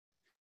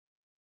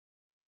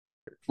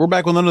We're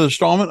back with another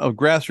installment of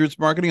Grassroots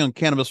Marketing on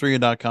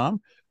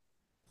CannabisRadio.com.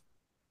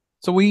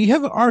 So we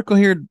have an article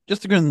here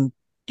just to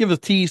give a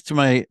tease to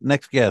my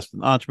next guest,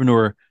 an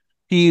entrepreneur.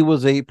 He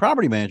was a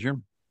property manager,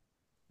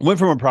 went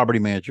from a property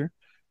manager,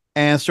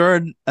 and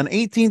started an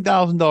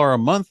 $18,000 a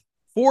month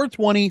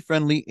 420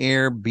 friendly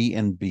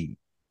Airbnb.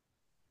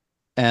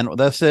 And what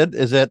that said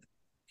is that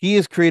he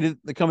has created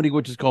the company,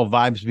 which is called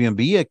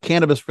Vibesbnb, a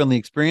cannabis-friendly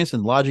experience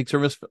and lodging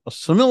service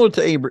similar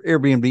to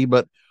Airbnb,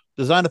 but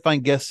designed to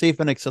find guests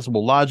safe and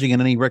accessible lodging in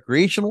any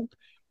recreational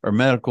or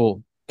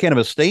medical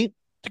cannabis state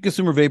to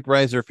consumer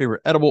vaporize their favorite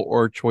edible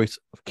or choice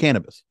of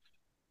cannabis.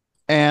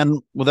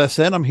 And with that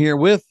said, I'm here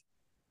with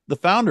the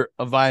founder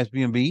of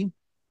Vibesbnb,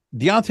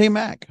 Deontay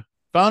Mack,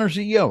 founder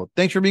CEO.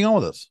 Thanks for being on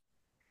with us.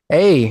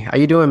 Hey, how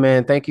you doing,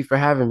 man? Thank you for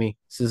having me.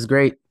 This is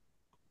great.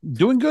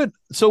 Doing good.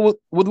 So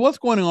with what's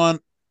going on,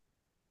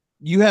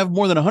 you have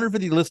more than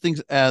 150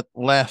 listings at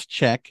last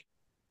check,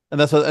 and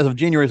that's as of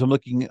January. As I'm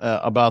looking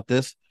about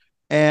this,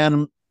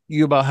 and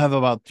you have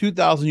about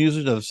 2,000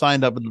 users that have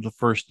signed up in the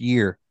first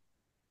year.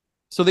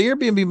 So the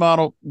Airbnb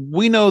model,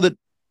 we know that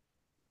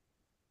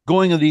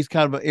going to these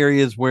kind of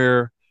areas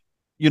where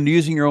you're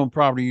using your own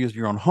property, using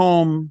your own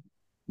home,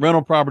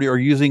 rental property, or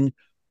using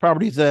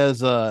properties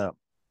as what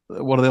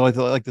do they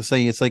like to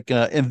say? It's like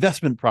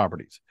investment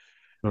properties.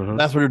 hmm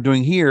That's what they're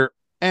doing here.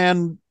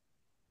 And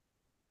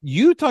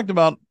you talked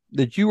about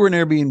that you were an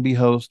Airbnb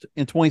host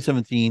in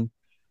 2017.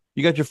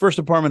 You got your first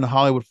apartment in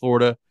Hollywood,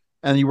 Florida,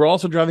 and you were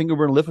also driving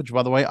Uber and Lyft, which,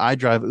 by the way, I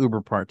drive Uber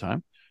part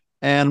time.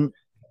 And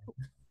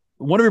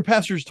one of your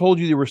pastors told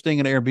you were staying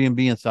at Airbnb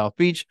in South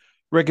Beach,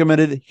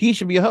 recommended he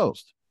should be a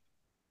host.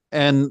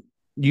 And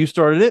you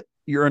started it.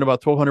 You earned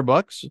about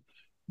 $1,200,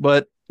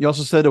 but you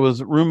also said it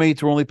was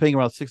roommates were only paying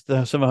about $600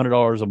 to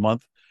 $700 a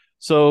month.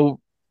 So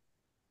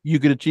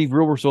you could achieve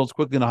real results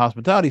quickly in the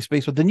hospitality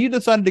space. But then you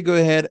decided to go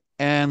ahead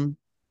and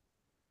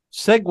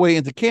segue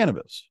into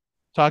cannabis.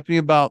 Talk to me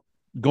about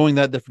going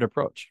that different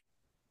approach.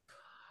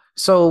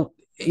 So,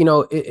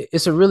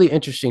 it's a really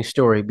interesting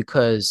story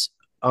because,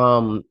 I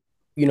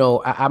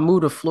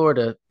moved to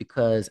Florida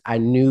because I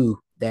knew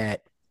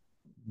that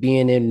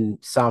being in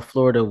South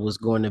Florida was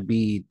going to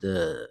be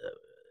the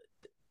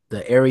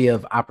area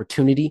of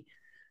opportunity,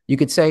 you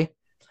could say.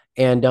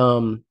 And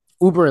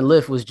Uber and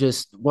Lyft was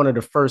just one of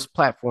the first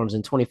platforms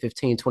in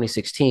 2015,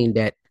 2016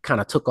 that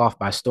kind of took off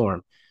by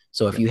storm.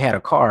 So if you had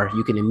a car,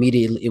 you can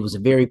immediately, it was a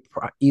very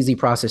easy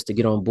process to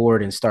get on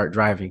board and start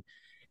driving.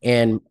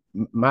 And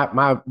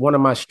my one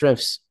of my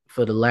strengths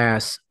for the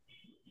last,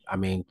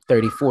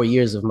 34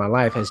 years of my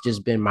life has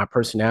just been my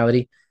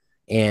personality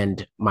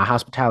and my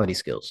hospitality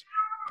skills,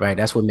 right?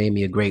 That's what made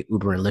me a great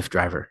Uber and Lyft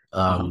driver.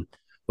 Uh-huh.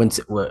 When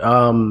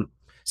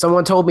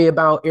someone told me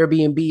about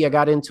Airbnb, I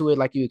got into it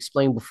like you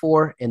explained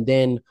before. And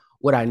then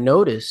what I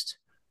noticed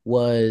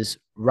was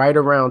right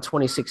around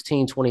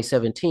 2016,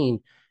 2017,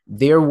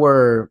 there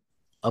were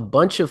a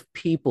bunch of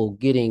people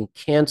getting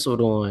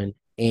canceled on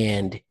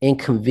and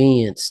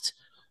inconvenienced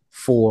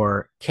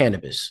for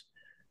cannabis,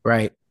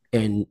 right?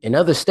 And in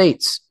other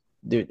states,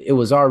 it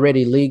was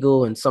already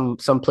legal, and some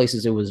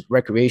places it was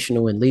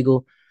recreational and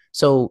legal.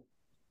 So,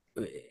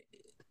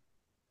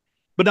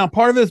 But now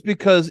part of it is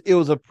because it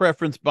was a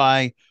preference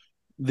by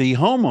the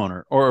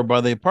homeowner or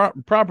by the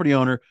property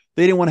owner.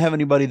 They didn't want to have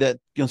anybody that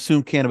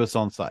consumed cannabis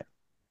on site.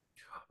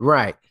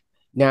 right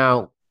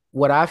now,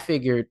 what I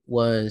figured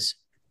was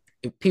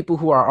people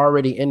who are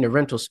already in the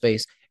rental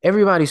space,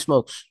 everybody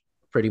smokes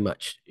pretty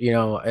much.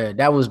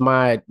 That was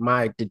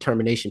my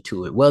determination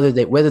to it. Whether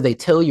they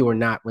tell you or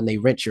not when they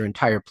rent your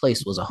entire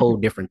place was a whole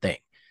different thing,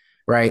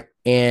 right?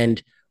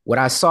 And what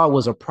I saw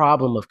was a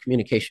problem of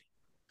communication.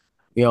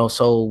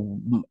 So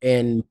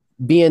and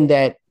being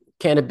that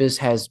cannabis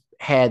has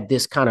had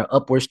this kind of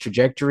upwards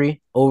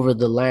trajectory over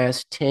the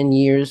last 10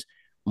 years,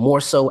 more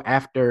so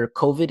after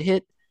COVID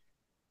hit,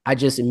 I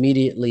just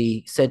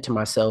immediately said to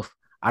myself,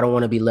 I don't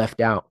want to be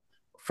left out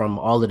from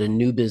all of the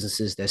new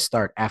businesses that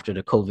start after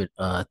the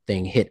COVID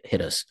thing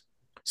hit us.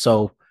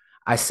 So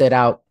I set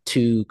out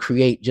to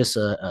create just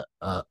a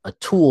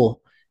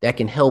tool that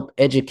can help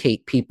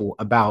educate people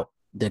about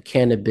the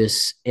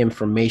cannabis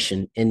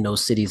information in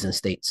those cities and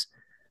states.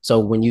 So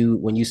when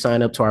you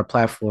sign up to our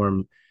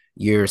platform,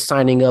 you're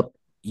signing up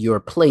your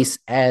place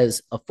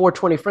as a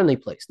 420 friendly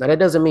place. Now that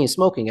doesn't mean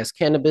smoking. That's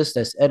cannabis,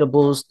 that's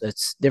edibles,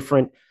 that's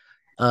different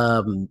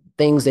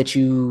things that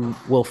you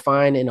will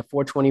find in a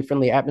 420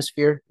 friendly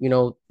atmosphere.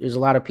 There's a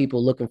lot of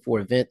people looking for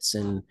events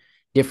and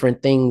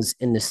different things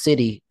in the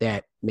city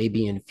that may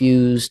be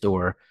infused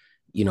or,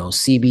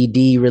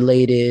 CBD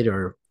related,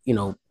 or,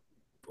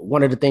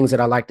 one of the things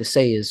that I like to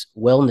say is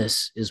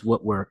wellness is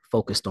what we're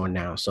focused on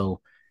now.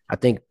 So I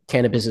think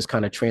cannabis is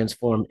kind of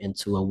transformed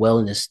into a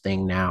wellness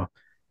thing now.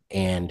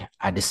 And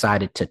I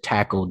decided to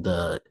tackle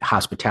the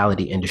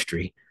hospitality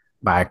industry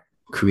by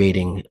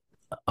creating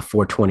a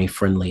 420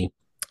 friendly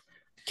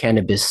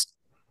cannabis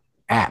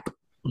app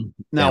that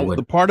Now, would.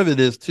 the part of it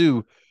is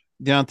too,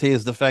 Deontay,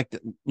 is the fact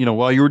that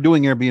while you were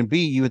doing Airbnb,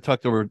 you had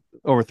talked over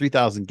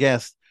 3,000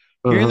 guests,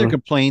 hearing their Mhm.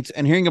 complaints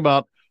and hearing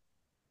about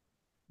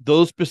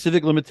those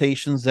specific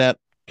limitations that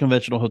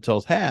conventional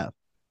hotels have,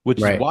 which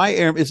is Right. why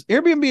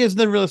Airbnb is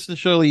never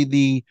necessarily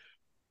the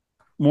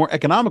more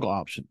economical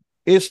option.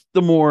 It's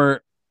the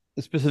more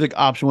specific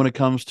option when it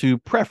comes to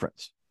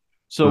preference.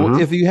 So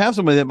Mm-hmm. if you have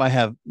somebody that might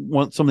have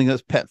want something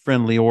that's pet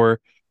friendly or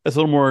that's a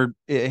little more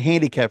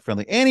handicap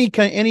friendly, any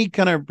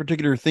kind of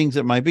particular things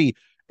that might be,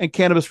 and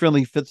cannabis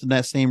friendly fits in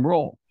that same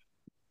role.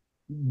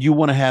 You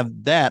want to have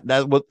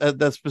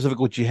that's specific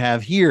what you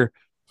have here,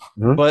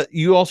 Mm-hmm. but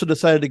you also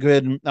decided to go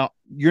ahead and now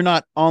you're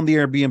not on the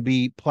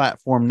Airbnb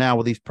platform now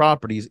with these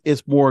properties.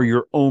 It's more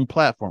your own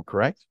platform,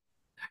 correct?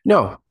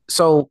 No.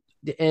 So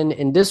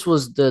and this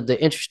was the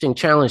interesting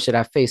challenge that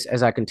I faced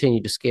as I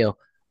continued to scale.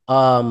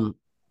 Um,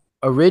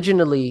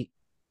 Originally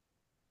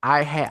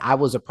I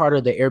was a part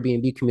of the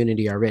Airbnb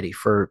community already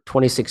for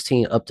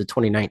 2016 up to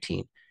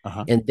 2019.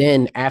 Uh-huh. And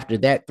then after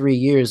that 3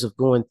 years of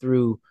going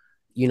through,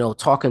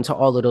 talking to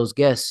all of those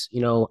guests,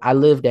 I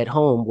lived at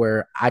home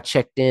where I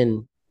checked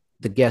in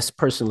the guests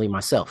personally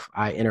myself.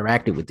 I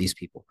interacted with these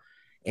people.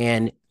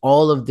 And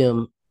all of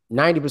them,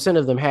 90%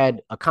 of them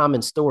had a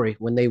common story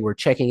when they were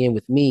checking in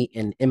with me.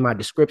 And in my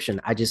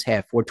description, I just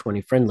had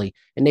 420 friendly.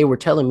 And they were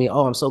telling me,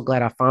 oh, I'm so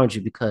glad I found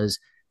you because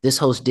this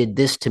host did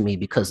this to me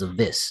because of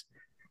this.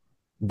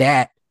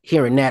 That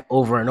hearing that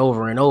over and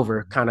over and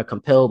over kind of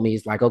compelled me.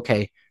 It's like,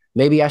 okay,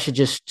 maybe I should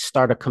just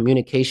start a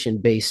communication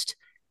based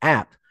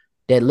app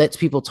that lets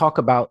people talk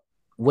about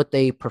what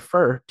they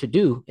prefer to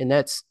do, and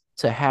that's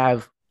to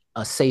have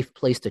a safe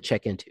place to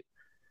check into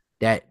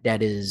that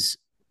is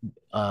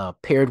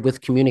paired with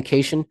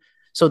communication,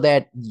 so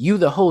that you,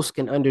 the host,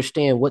 can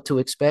understand what to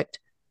expect,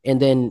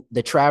 and then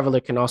the traveler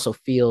can also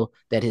feel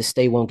that his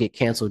stay won't get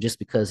canceled just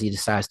because he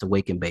decides to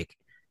wake and bake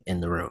in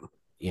the room.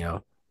 You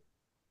know.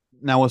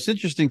 Now, what's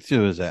interesting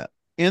too is that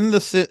in the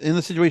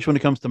situation when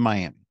it comes to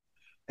Miami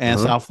and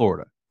Mm-hmm. South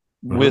Florida,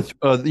 Mm-hmm.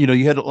 with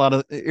you had a lot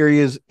of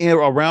areas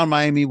around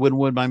Miami,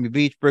 Wynwood, Miami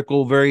Beach,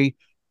 Brickell, very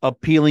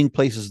appealing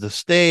places to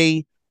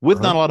stay with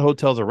Mm-hmm. not a lot of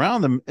hotels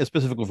around them,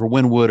 specifically for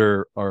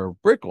Wynwood or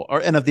Brickell, or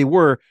and if they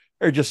were,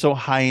 they're just so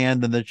high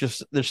end and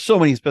there's so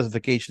many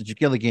specifications you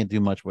really can't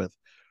do much with.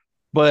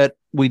 But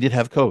we did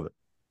have COVID,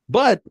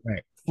 but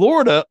Right.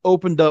 Florida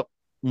opened up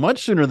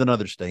much sooner than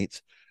other states.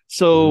 Mm-hmm.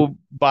 So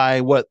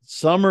by what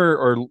summer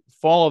or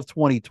fall of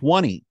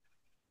 2020,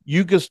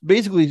 you just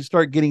basically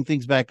start getting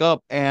things back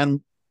up.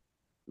 And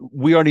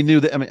we already knew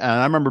that. I mean,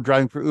 I remember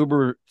driving for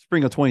Uber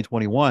spring of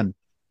 2021.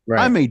 I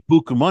Right. made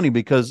buku money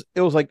because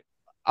it was like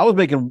I was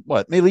making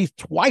what, maybe at least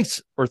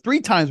twice or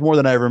three times more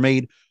than I ever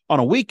made on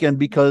a weekend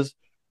because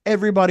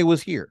everybody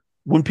was here.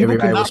 When people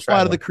could Everybody was not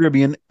fly to the traveling.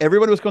 Caribbean,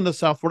 everybody was going to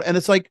South Florida. And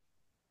it's like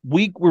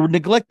we were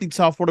neglecting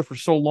South Florida for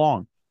so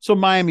long. So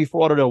Miami,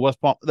 Fort Lauderdale, West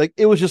Palm, like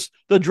it was just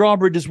the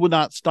drawbridges would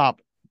not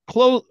stop,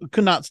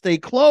 could not stay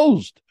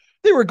closed.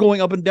 They were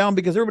going up and down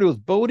because everybody was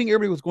boating,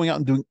 everybody was going out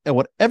and doing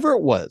whatever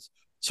it was.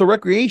 So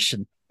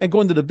recreation and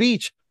going to the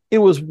beach, it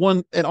was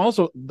one, and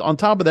also on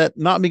top of that,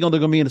 not being able to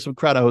go be in some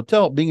crowded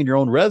hotel, being in your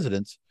own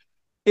residence,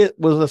 it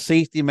was a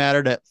safety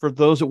matter that for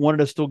those that wanted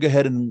to still go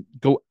ahead and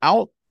go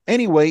out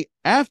anyway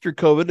after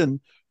COVID and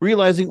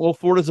realizing, well,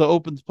 Florida's an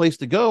open place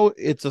to go.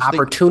 It's a state.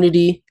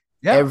 Opportunity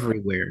Yeah.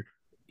 everywhere.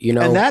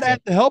 And that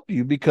had to help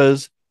you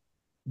because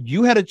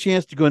you had a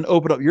chance to go and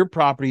open up your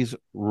properties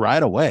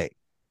right away.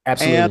 And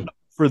Absolutely.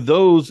 for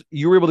those,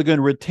 you were able to go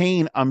and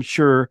retain, I'm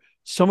sure,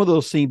 some of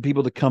those same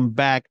people to come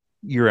back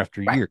year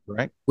after Right. year,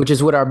 correct? Which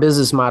is what our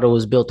business model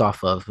is built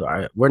off of.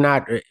 We're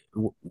not,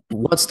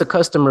 once the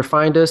customer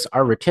find us,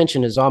 our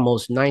retention is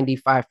almost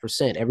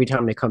 95% every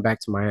time they come back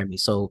to Miami.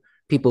 So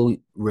people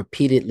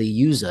repeatedly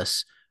use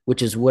us,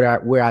 which is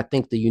where I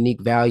think the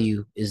unique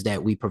value is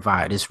that we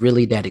provide. It's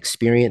really that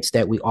experience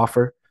that we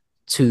offer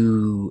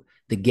to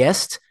the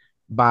guest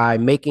by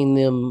making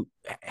them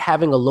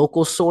having a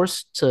local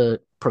source to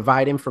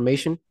provide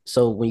information.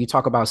 So when you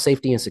talk about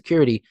safety and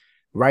security,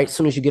 right as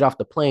soon as you get off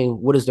the plane,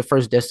 what is the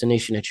first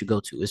destination that you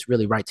go to? It's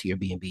really right to your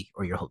B&B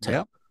or your hotel.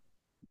 Yeah.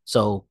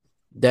 So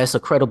that's a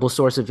credible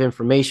source of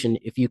information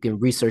if you can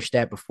research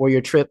that before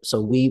your trip.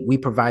 So we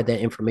provide that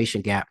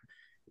information gap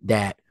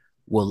that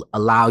will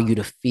allow you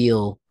to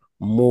feel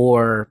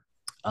more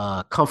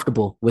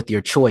comfortable with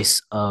your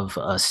choice of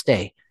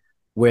stay,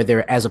 where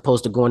they're, as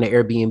opposed to going to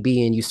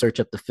Airbnb and you search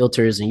up the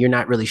filters and you're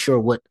not really sure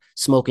what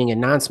smoking and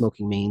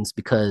non-smoking means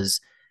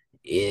because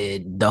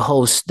the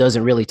host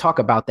doesn't really talk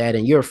about that,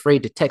 and you're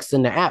afraid to text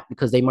in the app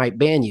because they might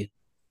ban you.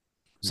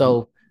 Mm-hmm.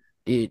 So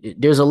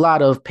there's a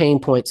lot of pain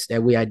points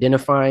that we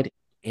identified,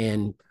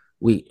 and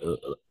we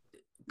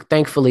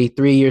thankfully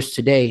 3 years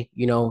today,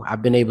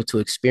 I've been able to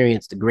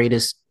experience the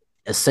greatest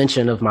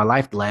ascension of my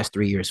life the last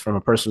 3 years from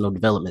a personal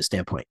development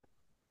standpoint.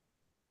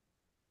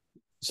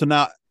 So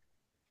now,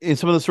 in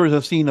some of the stories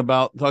I've seen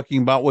about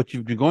talking about what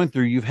you've been going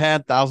through, you've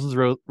had thousands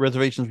of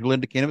reservations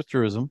related to cannabis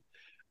tourism,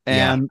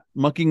 Yeah. and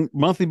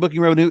monthly booking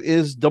revenue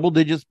is double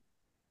digits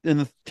in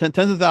the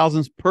tens of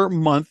thousands per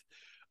month.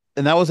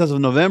 And that was as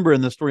of November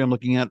in the story I'm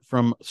looking at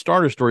from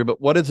Starter Story.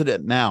 But what is it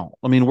at now?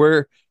 I mean,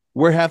 where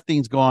have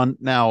things gone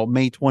now,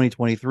 May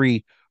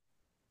 2023?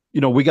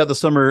 We got the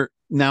summer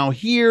now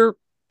here,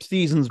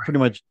 season's pretty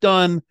much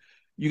done.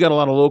 you got a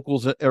lot of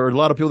locals or a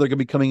lot of people that are going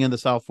to be coming into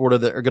South Florida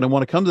that are going to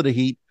want to come to the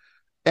heat.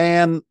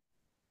 And,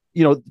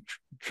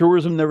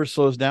 tourism never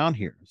slows down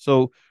here.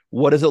 So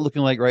what is it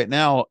looking like right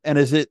now? And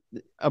is it,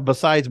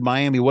 besides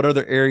Miami, what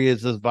other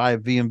areas does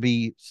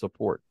Vibesbnb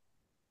support?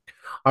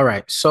 All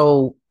right.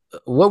 So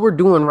what we're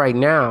doing right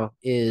now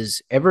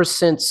is ever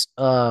since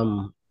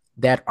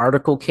that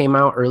article came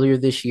out earlier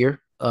this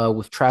year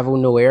with Travel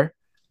Noir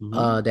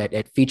Mm-hmm.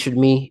 that featured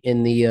me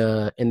in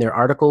their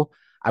article,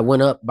 I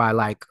went up by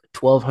like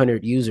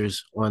 1,200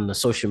 users on the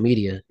social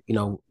media.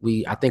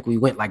 I think we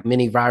went like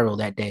mini viral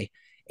that day,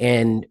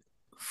 and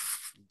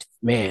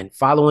man,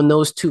 following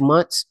those 2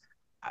 months,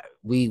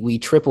 we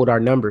tripled our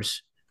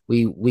numbers.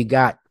 We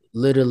got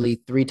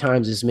literally 3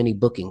 times as many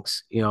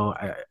bookings.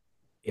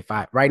 If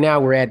I right now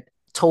we're at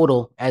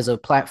total as a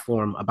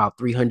platform about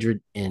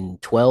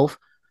 312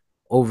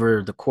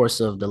 over the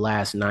course of the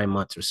last 9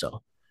 months or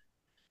so.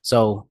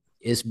 So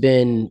it's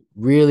been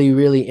really,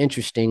 really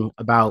interesting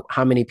about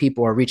how many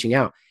people are reaching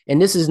out.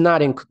 And this is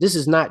not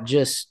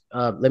just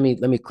let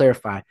me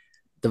clarify.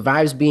 The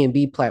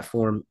Vibesbnb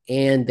platform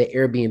and the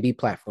Airbnb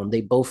platform,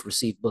 they both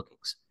receive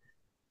bookings.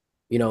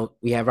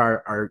 We have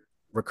our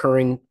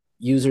recurring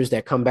users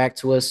that come back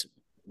to us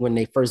when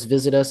they first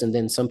visit us, and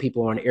then some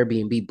people on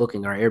Airbnb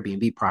booking our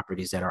Airbnb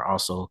properties that are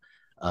also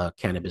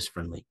cannabis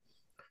friendly.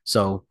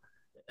 So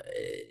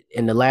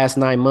in the last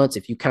 9 months,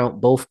 if you count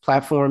both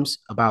platforms,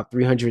 about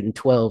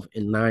 312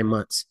 in 9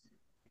 months.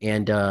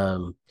 And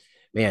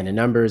man, the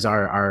numbers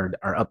are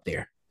up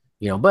there.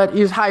 But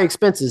it's high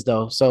expenses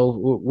though. So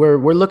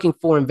we're looking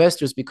for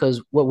investors,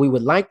 because what we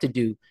would like to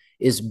do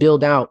is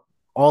build out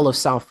all of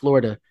South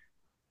Florida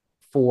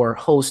for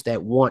hosts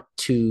that want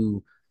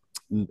to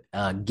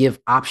give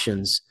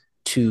options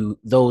to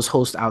those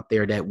hosts out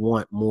there that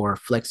want more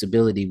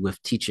flexibility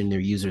with teaching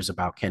their users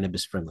about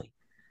cannabis friendly.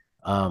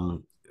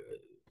 Um,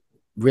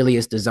 really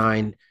is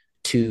designed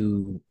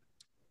to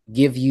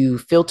give you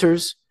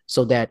filters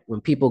so that when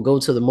people go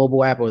to the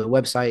mobile app or the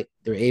website,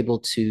 they're able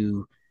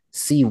to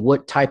see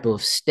what type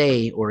of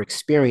stay or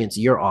experience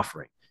you're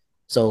offering.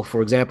 So,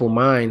 for example,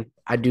 mine,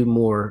 I do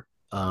more.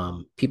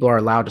 People are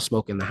allowed to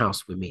smoke in the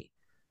house with me,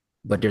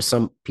 but there's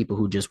some people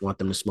who just want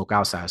them to smoke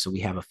outside. So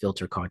we have a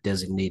filter called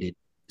designated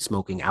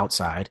smoking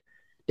outside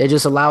that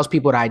just allows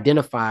people to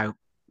identify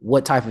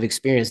what type of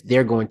experience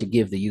they're going to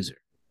give the user.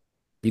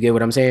 You get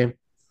what I'm saying?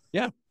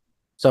 Yeah.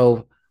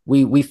 So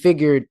we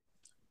figured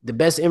the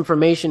best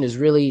information is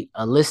really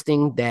a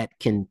listing that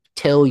can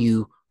tell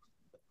you,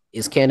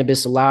 is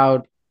cannabis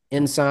allowed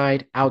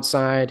inside,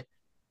 outside,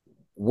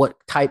 what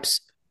types.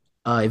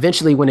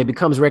 Eventually, when it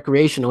becomes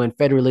recreational and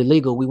federally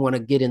legal, we want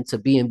to get into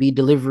B&B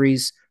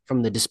deliveries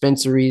from the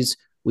dispensaries.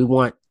 We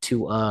want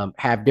to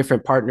have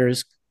different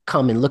partners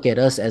come and look at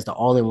us as the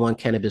all-in-one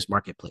cannabis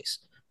marketplace.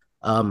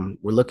 We're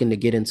looking to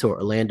get into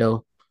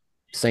Orlando,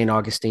 St.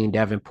 Augustine,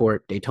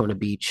 Davenport, Daytona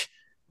Beach,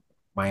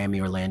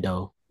 Miami,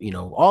 Orlando,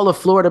 all of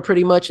Florida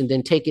pretty much, and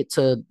then take it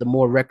to the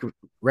more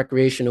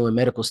recreational and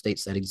medical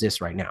states that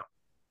exist right now.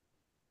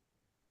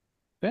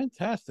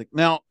 Fantastic.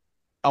 Now,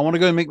 I want to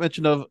go and make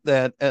mention of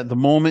that at the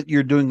moment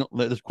you're doing,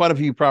 there's quite a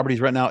few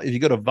properties right now. If you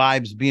go to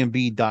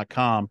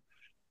vibesbnb.com,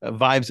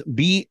 vibes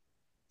B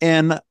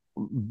N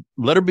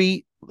letter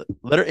B,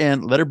 letter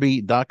N, letter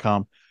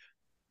B.com.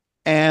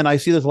 And I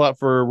see there's a lot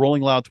for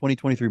Rolling Loud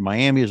 2023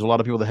 Miami. There's a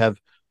lot of people that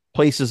have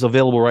places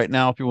available right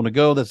now. If you want to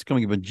go, that's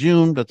coming up in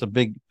June. That's a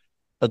big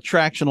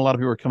attraction. A lot of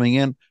people are coming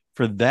in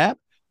for that.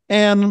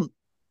 And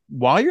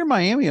while you're in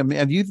Miami, I mean,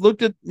 have you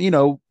looked at,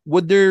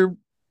 would there,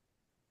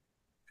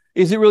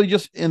 is it really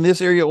just in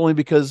this area only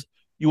because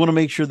you want to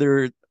make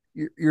sure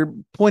you're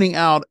pointing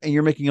out and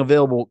you're making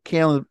available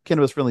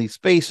cannabis friendly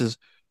spaces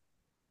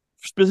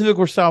specific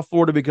for South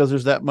Florida because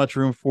there's that much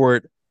room for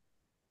it?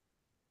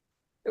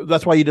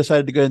 That's why you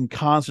decided to go ahead and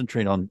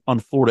concentrate on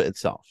Florida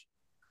itself.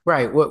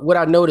 Right. What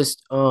I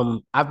noticed,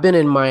 I've been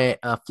in my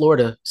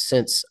Florida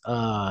since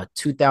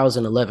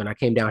 2011. I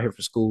came down here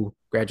for school,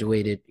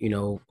 graduated,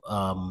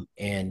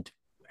 and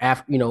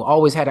after,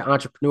 always had an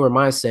entrepreneur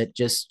mindset,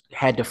 just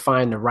had to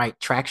find the right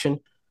traction.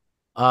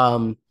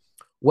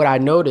 What I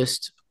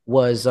noticed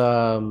was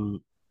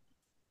when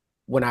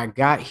I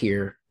got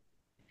here,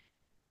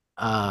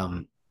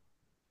 my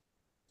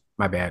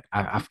bad.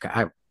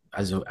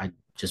 I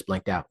just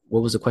blanked out.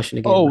 What was the question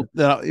again? Oh,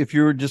 if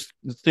you're just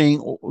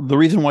saying the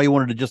reason why you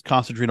wanted to just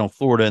concentrate on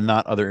Florida and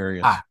not other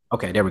areas.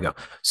 Okay, there we go.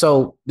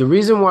 So the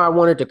reason why I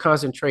wanted to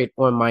concentrate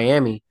on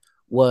Miami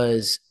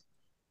was,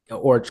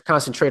 or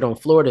concentrate on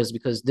Florida, is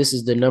because this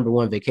is the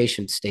 #1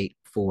 vacation state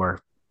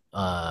for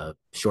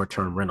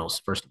short-term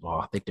rentals. First of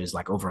all, I think there's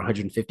like over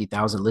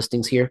 150,000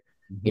 listings here.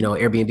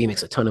 Airbnb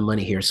makes a ton of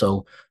money here.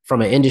 So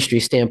from an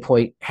industry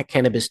standpoint,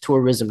 cannabis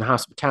tourism and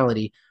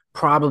hospitality,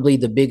 probably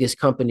the biggest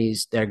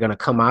companies that are going to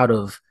come out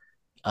of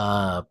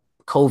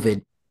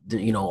COVID,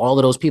 all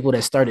of those people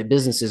that started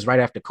businesses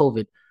right after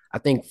COVID. I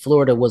think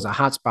Florida was a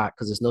hotspot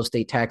because there's no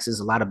state taxes.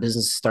 A lot of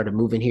businesses started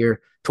moving here.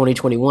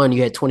 2021,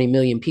 you had 20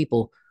 million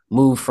people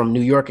move from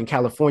New York and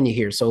California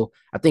here. So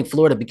I think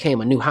Florida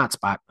became a new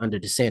hotspot under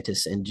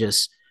DeSantis, and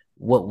just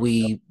what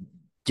we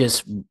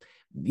just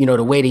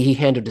the way that he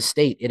handled the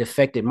state, it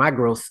affected my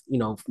growth,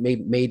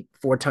 made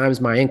 4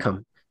 times my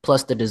income,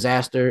 plus the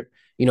disaster,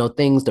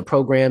 things, the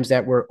programs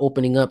that were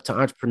opening up to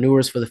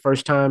entrepreneurs for the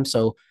first time.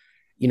 So,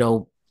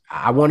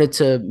 I wanted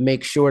to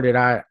make sure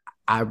that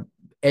I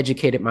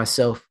educated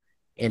myself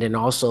and then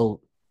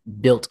also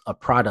built a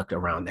product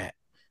around that.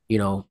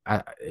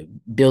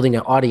 Building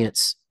an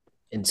audience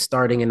and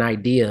starting an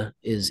idea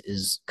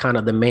is kind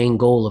of the main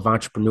goal of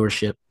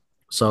entrepreneurship.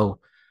 So,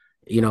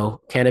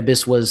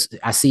 cannabis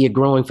I see it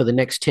growing for the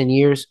next 10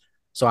 years.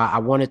 So I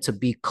wanted to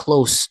be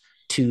close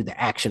to the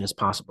action as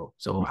possible.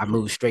 So I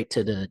moved straight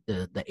to the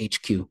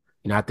HQ.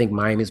 I think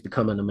Miami is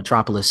becoming a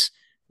metropolis,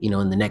 in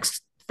the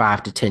next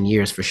 5 to 10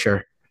 years for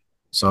sure.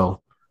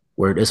 So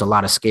where there's a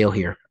lot of scale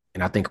here,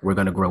 and I think we're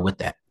going to grow with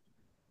that.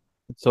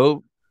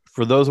 So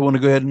for those who want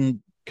to go ahead and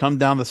come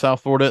down to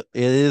South Florida,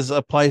 it is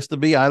a place to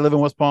be. I live in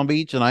West Palm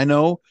Beach, and I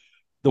know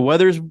the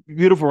weather's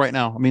beautiful right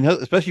now. I mean,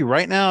 especially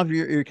right now, if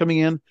you're coming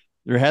in,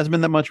 there hasn't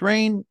been that much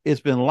rain.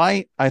 It's been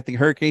light. I think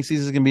hurricane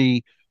season is going to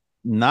be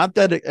not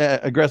that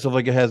aggressive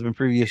like it has been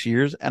previous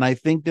years. And I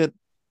think that,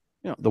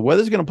 the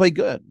weather's going to play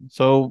good.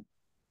 So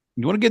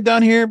you want to get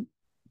down here,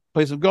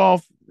 play some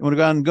golf. You want to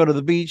go out and go to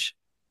the beach.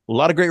 A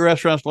lot of great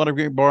restaurants, a lot of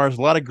great bars,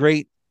 a lot of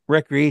great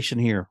recreation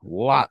here.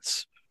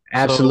 Lots.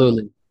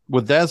 Absolutely. So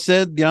with that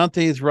said,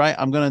 Deontay is right.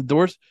 I'm going to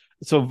endorse.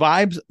 So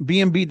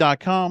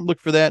vibesbnb.com. Look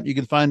for that. You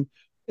can find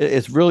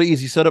it's really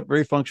easy setup,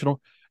 very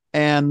functional.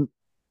 And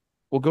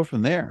we'll go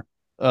from there.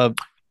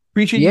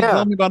 Appreciate you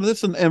telling me about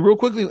this. And real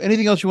quickly,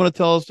 anything else you want to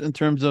tell us in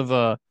terms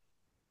of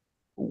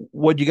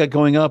what you got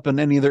going up and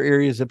any other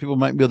areas that people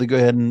might be able to go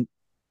ahead and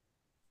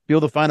be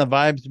able to find a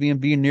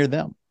Vibesbnb near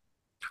them?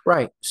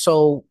 Right.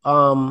 So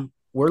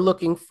we're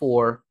looking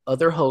for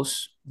other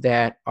hosts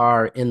that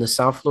are in the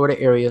South Florida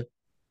area,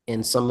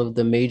 in some of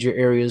the major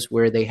areas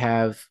where they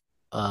have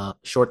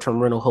short-term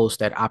rental hosts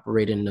that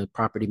operate in the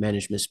property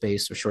management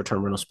space or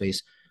short-term rental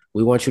space.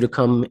 We want you to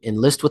come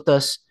enlist with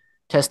us,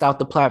 test out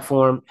the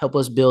platform, help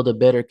us build a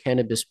better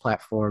cannabis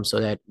platform so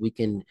that we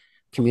can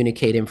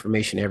communicate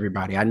information to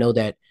everybody. I know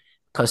that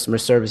customer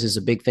service is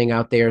a big thing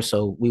out there,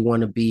 so we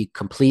want to be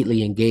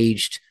completely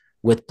engaged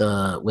with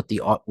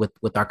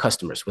our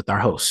customers, with our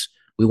hosts.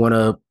 We want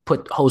to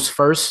put hosts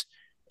first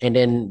and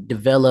then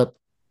develop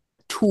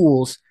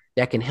tools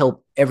that can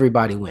help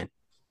everybody win.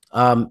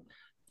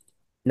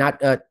 Not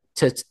to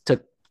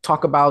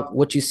talk about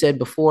what you said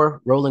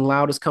before, Rolling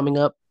Loud is coming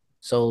up.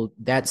 So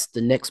that's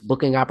the next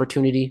booking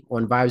opportunity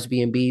on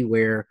Vibesbnb,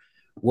 where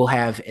we'll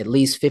have at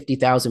least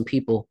 50,000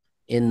 people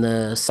in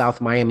the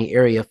South Miami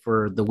area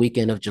for the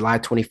weekend of July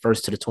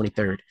 21st to the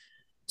 23rd.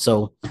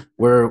 So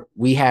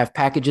we have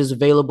packages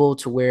available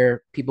to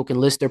where people can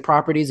list their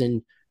properties,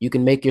 and you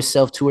can make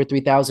yourself 2,000 or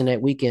 3,000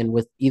 that weekend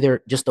with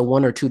either just a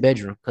 1 or 2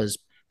 bedroom, because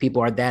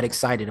people are that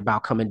excited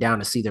about coming down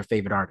to see their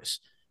favorite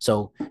artists.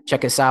 So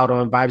check us out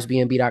on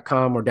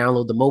vibesbnb.com or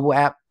download the mobile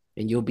app,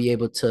 and you'll be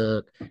able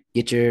to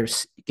get your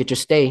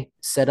stay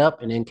set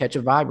up and then catch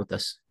a vibe with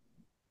us.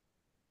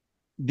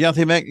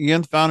 Deontay Mack,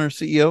 again, founder and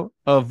CEO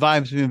of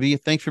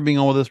Vibesbnb. Thanks for being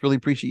on with us. Really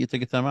appreciate you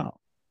taking time out.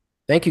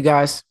 Thank you,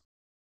 guys.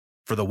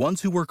 For the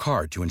ones who work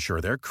hard to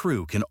ensure their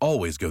crew can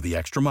always go the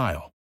extra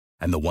mile,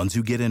 and the ones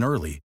who get in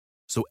early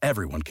so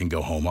everyone can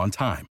go home on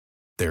time,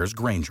 there's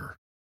Grainger,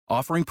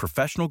 offering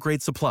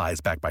professional-grade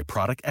supplies backed by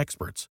product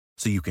experts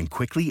so you can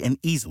quickly and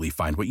easily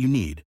find what you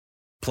need.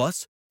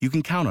 Plus, you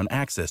can count on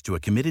access to a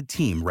committed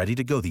team ready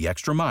to go the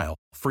extra mile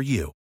for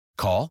you.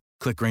 Call,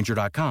 click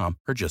Grainger.com,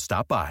 or just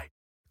stop by.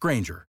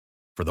 Grainger,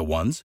 for the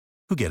ones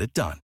who get it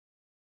done.